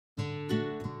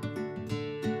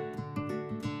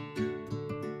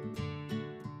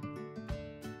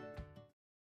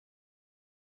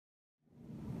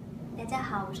大家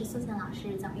好，我是Susan老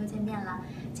师，咱们又见面了。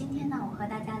今天呢，我和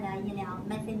大家聊一聊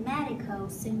mathematical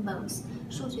symbols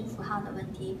数学符号的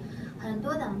问题。很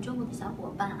多咱们中国的小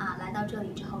伙伴啊，来到这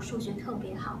里之后数学特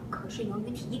别好，可是由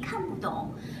于题看不懂，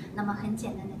那么很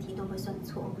简单的题都会算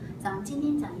错。咱们今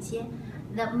天讲一些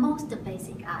the most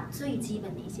basic 啊，最基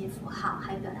本的一些符号，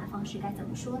还有表达方式该怎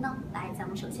么说呢？来，咱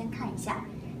们首先看一下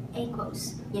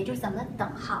equals， 也就是咱们的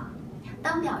等号。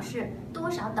当表示多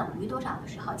少等于多少的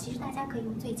时候，其实大家可以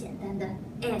用最简单的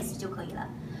is 就可以了。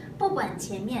不管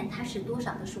前面它是多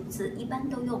少的数字，一般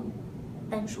都用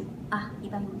单数啊，一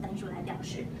般用单数来表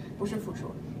示，不是复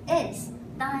数。is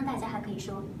当然大家还可以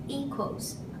说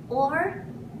equals or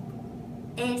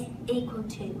is equal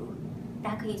to，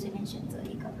 大家可以随便选择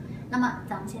一个。那么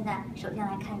咱们现在首先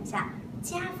来看一下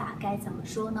加法该怎么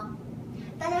说呢？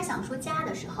大家想说加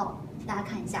的时候，大家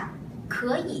看一下，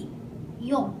可以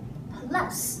用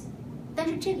plus， 但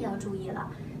是这个要注意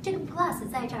了，这个 plus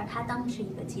在这儿它当是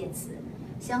一个介词，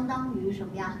相当于什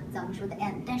么呀？咱们说的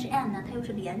and， 但是 and 呢，它又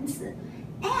是连词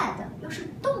 ，add 又是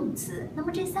动词，那么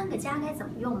这三个加该怎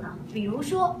么用呢？比如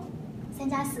说3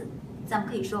加4，咱们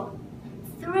可以说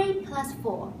 3 plus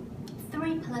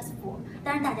 4，3 plus 4，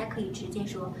当然大家可以直接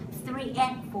说 3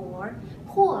 and 4，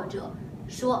或者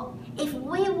说 if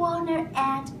we wanna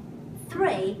add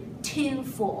 3 to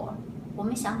 4。我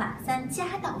们想把3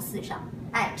加到4上，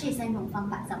哎，这3种方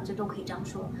法咱们就都可以这样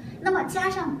说。那么加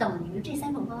上等于这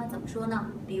3种方法怎么说呢？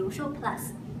比如说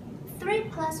plus，3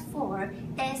 plus 4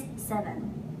 is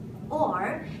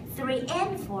 7，or 3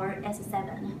 and 4 is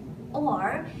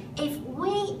 7，or if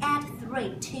we add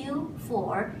 3 to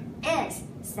 4 is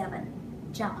 7，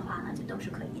这样的话呢就都是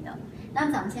可以的。那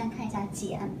么咱们现在看一下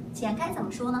减该怎么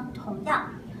说呢？同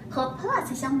样和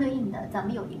plus 相对应的，咱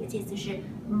们有一个介词是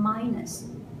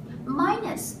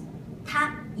minus。minus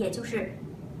它也就是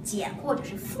减或者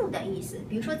是负的意思，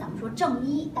比如说咱们说正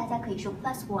一，大家可以说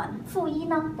plus 1， 负一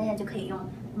呢，大家就可以用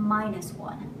minus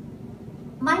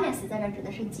 1。minus 在这指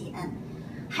的是减，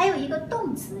还有一个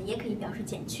动词也可以表示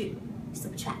减去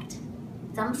subtract。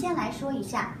咱们先来说一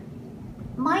下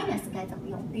minus 该怎么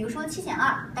用，比如说7减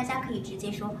2，大家可以直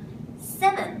接说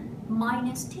 7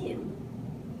 minus 2。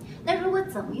那如果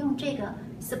怎么用这个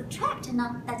subtract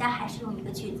呢？大家还是用一个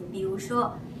句子，比如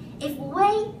说If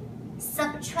we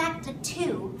subtract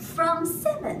 2 from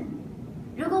 7，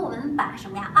 如果我们把什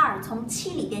么呀2从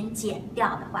7里边减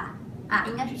掉的话，啊，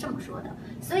应该是这么说的。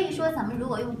所以说，咱们如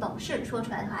果用等式说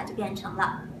出来的话，就变成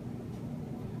了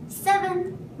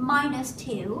7 minus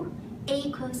 2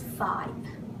 equals 5，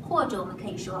或者我们可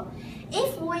以说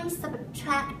If we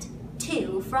subtract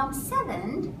 2 from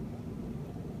 7，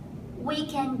 we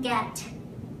can get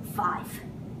 5。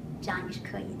这样也是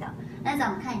可以的。那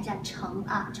咱们看一下乘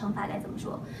法该怎么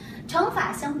说？乘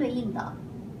法相对应的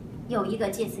有一个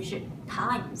介词是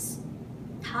times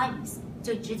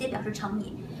就直接表示乘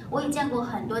以。我也见过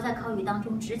很多在口语当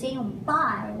中直接用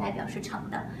by 来表示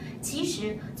乘的。其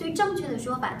实最正确的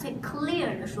说法，最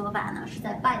clear 的说法呢，是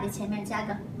在 by 的前面加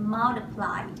个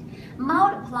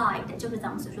multiplied。multiplied 就是咱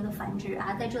们所说的繁殖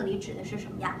啊，在这里指的是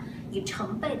什么呀？以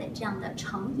成倍的这样的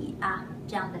乘以啊，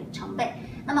这样的成倍。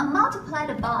那么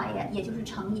multiplied by 也就是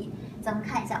乘以。咱们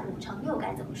看一下5乘6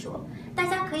该怎么说？大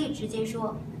家可以直接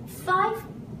说5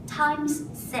 times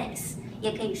 6，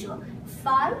也可以说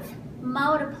5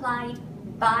 multiplied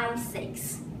by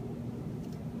 6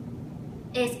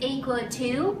 is equal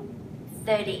to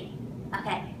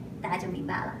 30。OK， 大家就明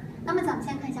白了。那么咱们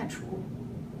先看一下除，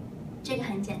这个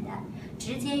很简单，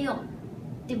直接用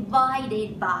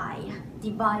divided by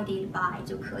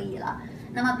就可以了。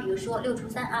那么比如说6除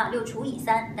3啊，6除以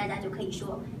3，大家就可以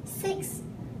说6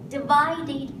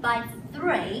 divided by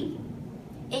 3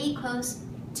 equals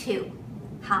 2。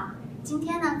好，今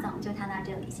天呢咱们就谈到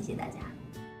这里，谢谢大家。